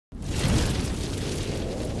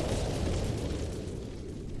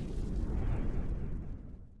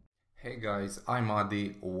Hey guys, I'm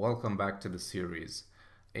Adi. Welcome back to the series.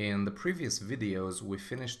 In the previous videos, we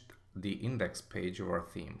finished the index page of our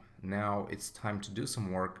theme. Now it's time to do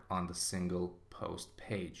some work on the single post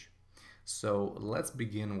page. So let's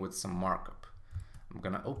begin with some markup. I'm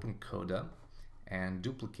gonna open Coda and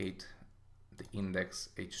duplicate the index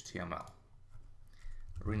HTML.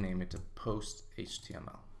 Rename it to post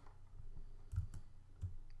HTML.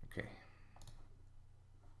 Okay.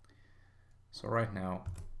 So right now,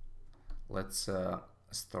 let's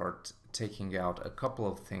start taking out a couple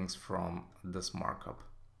of things from this markup.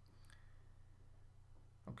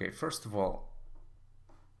 Okay, first of all,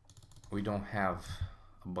 we don't have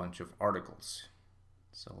a bunch of articles.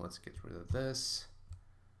 So let's get rid of this.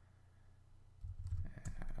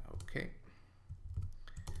 Okay.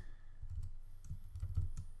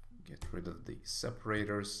 Get rid of the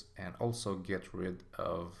separators and also get rid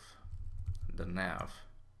of the nav,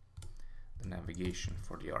 the navigation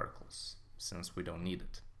for the articles, since we don't need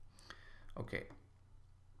it. Okay,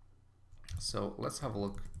 so let's have a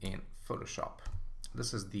look in Photoshop.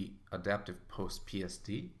 This is the adaptive post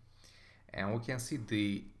PSD, and we can see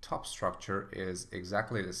the top structure is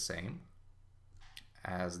exactly the same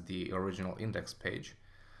as the original index page,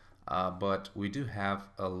 but we do have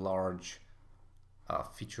a large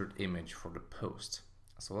featured image for the post.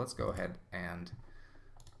 So let's go ahead and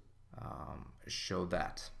show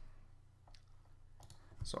that.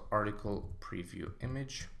 So article preview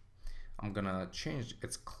image, I'm gonna change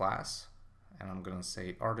its class and I'm gonna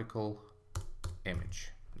say article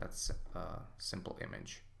image. That's a simple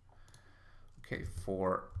image. Okay,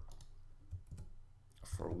 for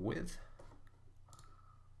width,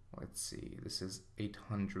 let's see, this is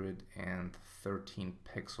 813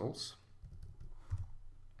 pixels.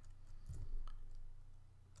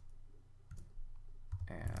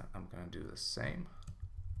 And I'm gonna do the same.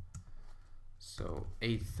 So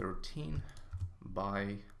 813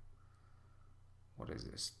 by, what is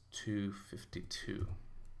this, 252.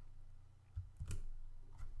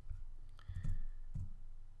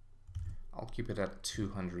 I'll keep it at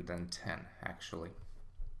 210 actually.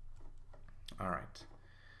 All right,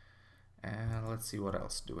 and let's see what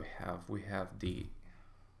else do we have. We have the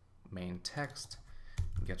main text.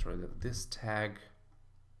 Get rid of this tag.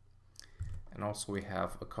 And also we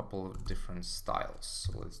have a couple of different styles.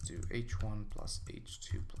 So let's do H1 plus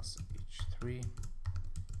H2 plus H3.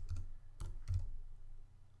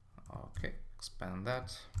 Okay, expand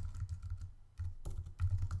that.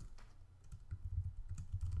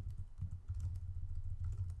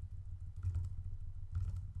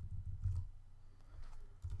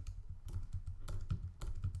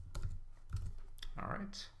 All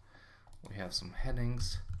right, we have some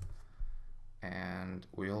headings. And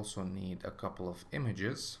we also need a couple of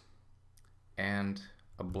images and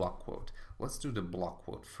a block quote. Let's do the block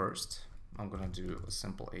quote first. I'm gonna do a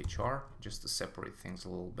simple HR just to separate things a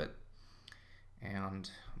little bit. And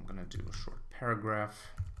I'm gonna do a short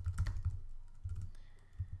paragraph.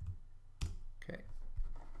 Okay,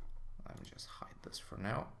 let me just hide this for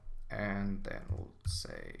now. And then we'll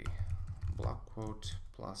say block quote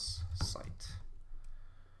plus site.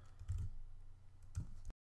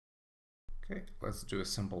 Okay, let's do a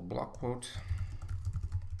simple block quote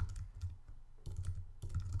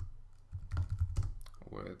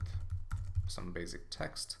with some basic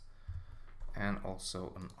text and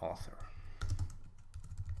also an author.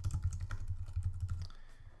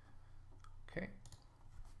 Okay,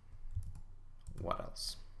 what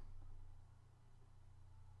else?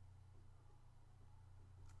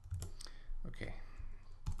 Okay,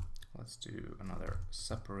 let's do another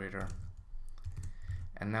separator.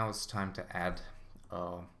 And now it's time to add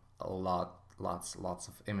lots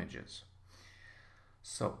of images.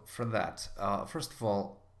 So for that, first of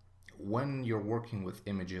all, when you're working with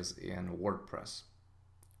images in WordPress,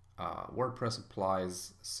 WordPress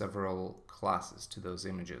applies several classes to those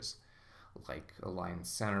images, like align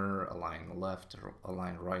center, align left, or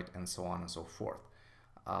align right, and so on and so forth.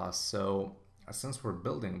 So since we're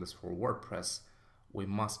building this for WordPress, we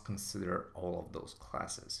must consider all of those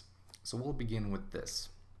classes. So we'll begin with this.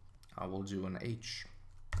 I will do an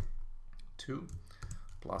H2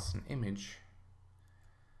 plus an image.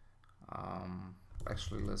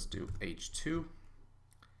 Actually, let's do H2.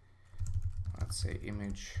 Let's say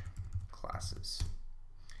image classes.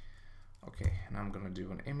 Okay, and I'm gonna do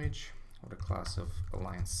an image with a class of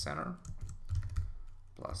align center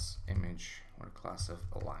plus image with a class of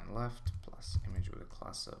align left plus image with a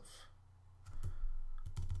class of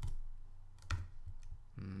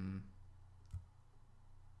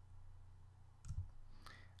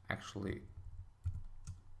actually,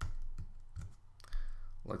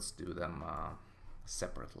 let's do them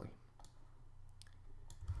separately.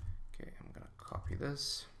 copy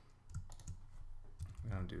this.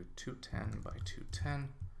 I'm going to do 210 by 210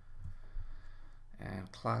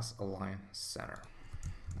 and class align center.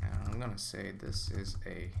 And I'm going to say this is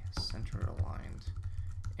a center aligned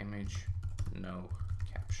image, no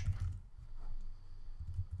caption.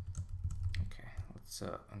 Okay, let's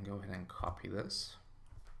go ahead and copy this.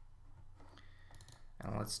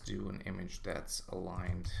 And let's do an image that's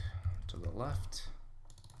aligned to the left.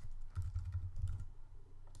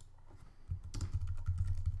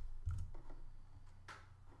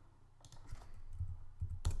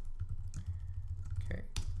 Okay,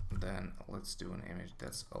 then let's do an image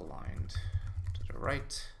that's aligned to the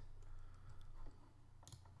right.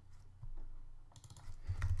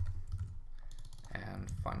 And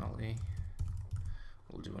finally,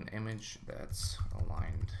 we'll do an image that's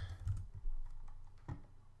aligned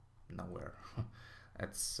nowhere.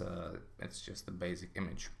 It's just a basic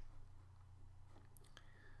image.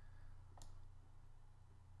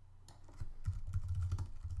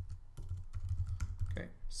 Okay,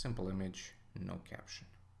 simple image, no caption.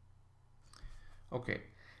 Okay,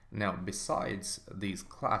 now besides these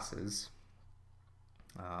classes,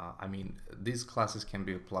 these classes can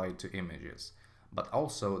be applied to images, but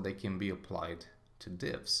also they can be applied to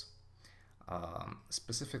divs,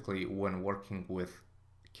 specifically when working with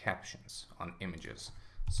captions on images.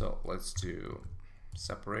 So let's do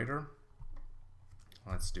separator.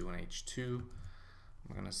 Let's do an H2.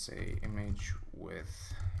 I'm gonna say image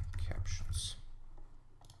with captions.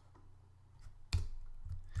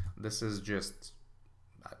 This is just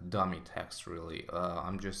dummy text, really.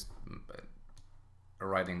 I'm just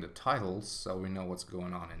writing the titles so we know what's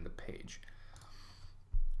going on in the page.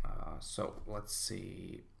 So let's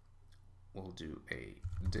see, we'll do a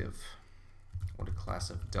div with a class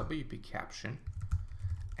of WP caption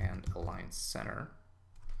and align center.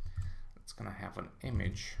 It's going to have an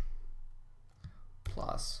image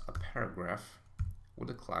plus a paragraph with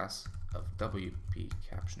a class of WP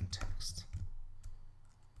caption text.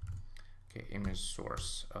 Okay, image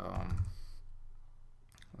source.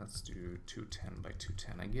 Let's do 210 by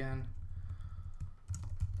 210 again.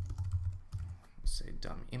 Let's say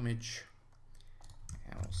dummy image,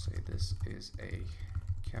 and we'll say this is a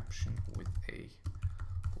caption with a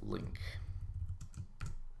link.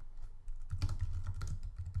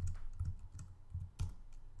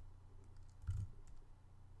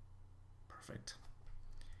 Perfect.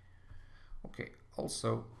 Okay,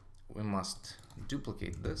 also we must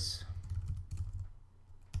duplicate this.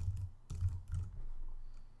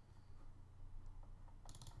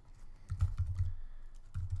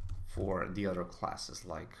 For the other classes,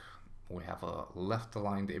 like we have a left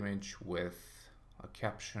aligned image with a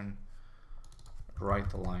caption,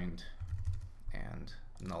 right aligned, and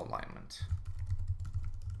no alignment.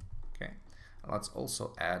 Okay, let's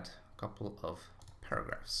also add a couple of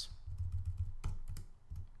paragraphs.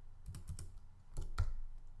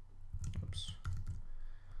 Oops.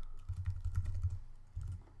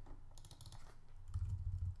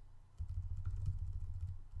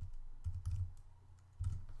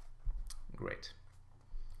 Great.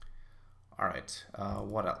 All right,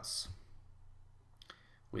 what else?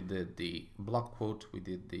 We did the block quote, we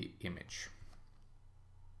did the image.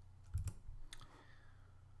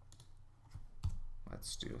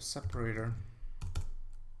 Let's do a separator.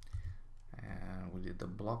 And we did the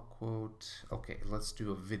block quote. Okay, let's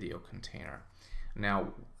do a video container.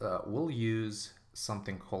 Now, we'll use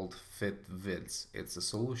something called fit vids. It's a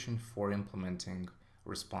solution for implementing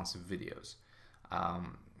responsive videos.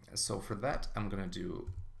 So for that, I'm gonna do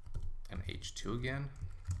an H2 again.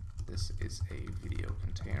 This is a video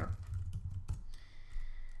container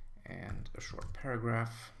and a short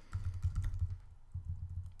paragraph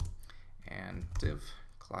and div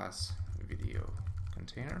class video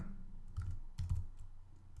container.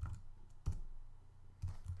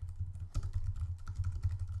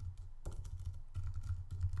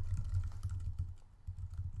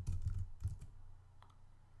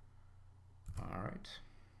 All right.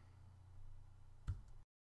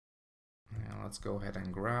 Now let's go ahead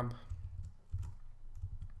and grab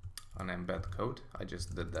an embed code. I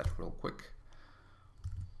just did that real quick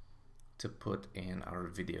to put in our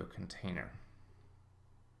video container.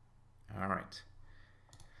 All right,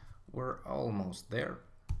 we're almost there.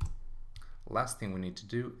 Last thing we need to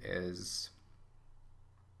do is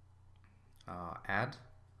add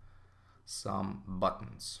some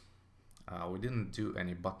buttons. We didn't do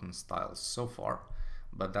any button styles so far,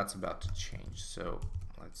 but that's about to change. So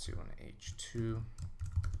let's do an H2.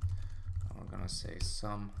 We're gonna say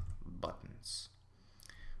some buttons.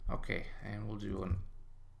 Okay, and we'll do an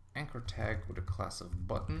anchor tag with a class of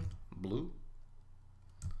button blue,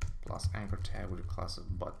 plus anchor tag with a class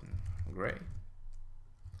of button gray.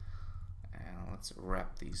 And let's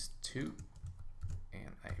wrap these two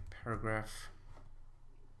in a paragraph.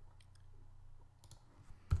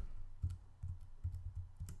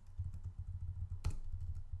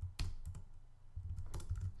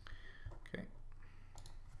 Okay.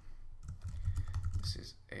 This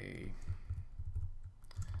is a,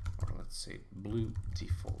 or let's say blue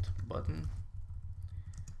default button,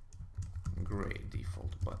 gray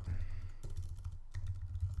default button.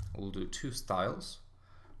 We'll do two styles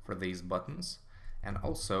for these buttons, and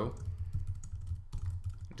also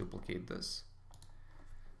duplicate this,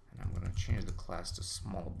 and I'm going to change the class to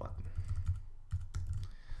small button.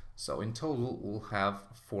 So in total we'll have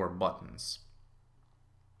 4 buttons,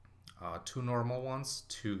 2 normal ones,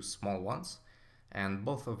 2 small ones, and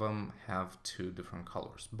both of them have 2 different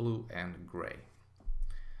colors, blue and gray.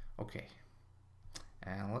 Okay,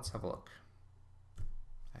 and let's have a look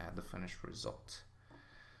at the finished result.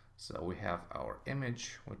 So we have our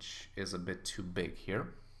image, which is a bit too big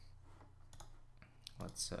here.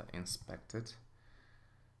 Let's inspect it,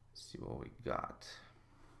 see what we got.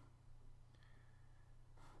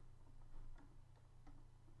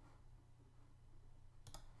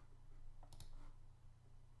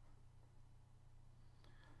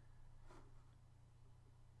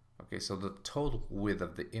 Okay, so the total width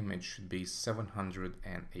of the image should be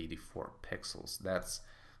 784 pixels. That's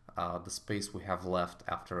the space we have left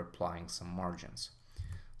after applying some margins.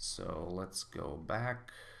 So let's go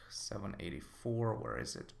back. 784, where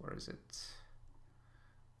is it? Where is it?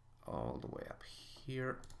 All the way up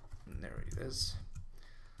here. And there it is.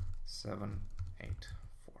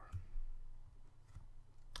 784.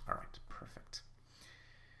 All right, perfect.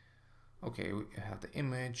 Okay, we have the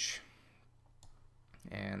image,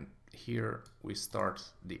 and here we start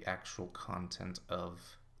the actual content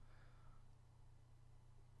of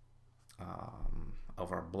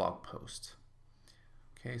our blog post.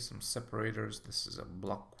 Okay, some separators. This is a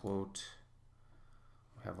block quote.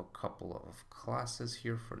 We have a couple of classes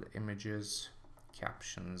here for the images,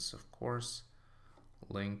 captions, of course,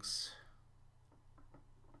 links.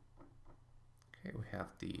 Okay, we have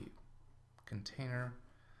the container,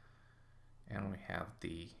 and we have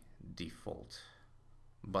the default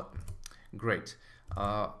button. Great.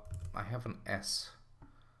 I have an S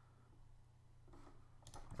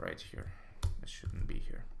right here. It shouldn't be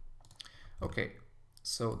here. Okay,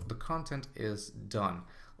 so the content is done.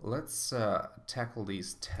 Let's tackle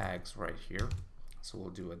these tags right here. So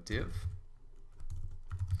we'll do a div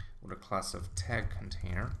with a class of tag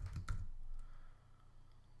container.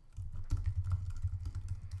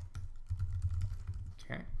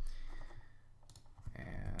 Okay,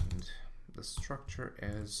 and the structure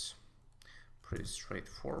is pretty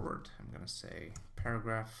straightforward. I'm going to say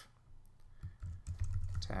paragraph,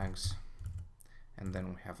 tags, and then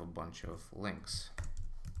we have a bunch of links.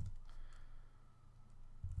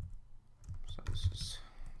 So this is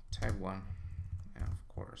tag 1, and of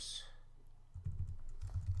course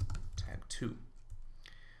tag 2.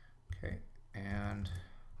 Okay, and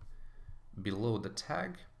below the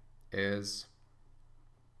tag is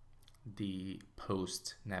the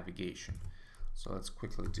post navigation. So let's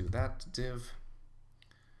quickly do that. Div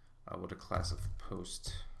with a class of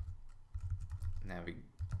post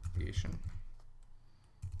navigation.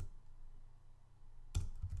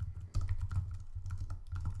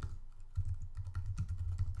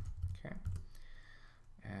 Okay,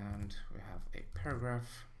 and we have a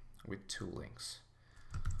paragraph with 2 links,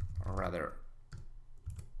 or rather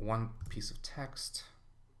 1 piece of text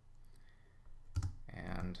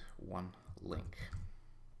and 1 link.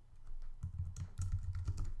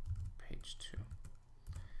 Page 2.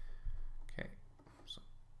 Okay, so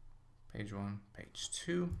page 1, page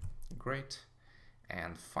 2, great.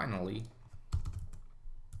 And finally,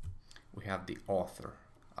 we have the author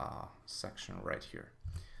section right here.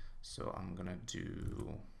 So I'm gonna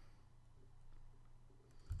do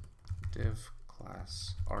div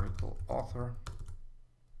class article author.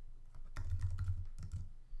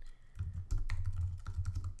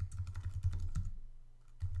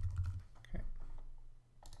 Okay.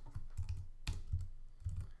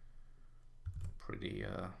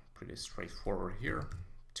 Pretty straightforward here.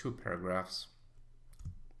 2 paragraphs.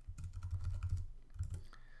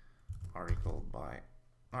 Article by,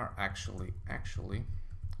 or actually,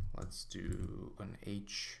 let's do an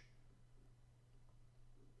H.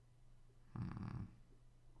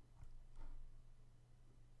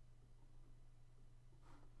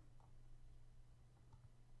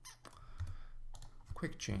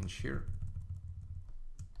 Quick change here.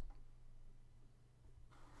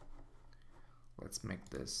 Let's make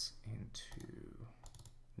this into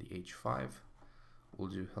the H5. We'll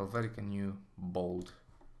do Helvetica New bold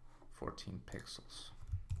 14 pixels.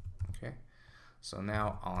 Okay, so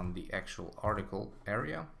now on the actual article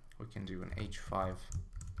area, we can do an H5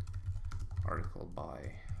 article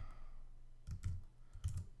by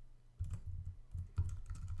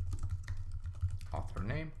author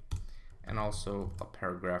name, and also a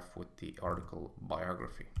paragraph with the article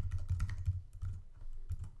biography.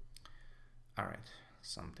 All right,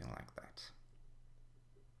 something like that.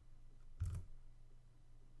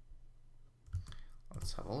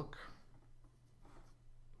 Let's have a look.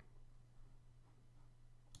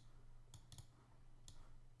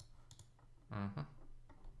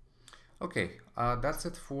 Okay, that's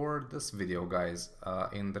it for this video, guys.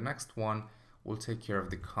 In the next one, we'll take care of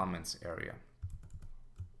the comments area.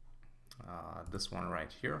 This one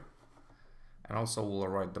right here. And also we'll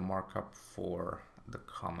write the markup for the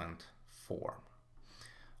comment form.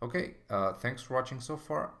 Okay, thanks for watching so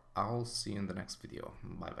far. I'll see you in the next video.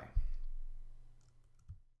 Bye bye.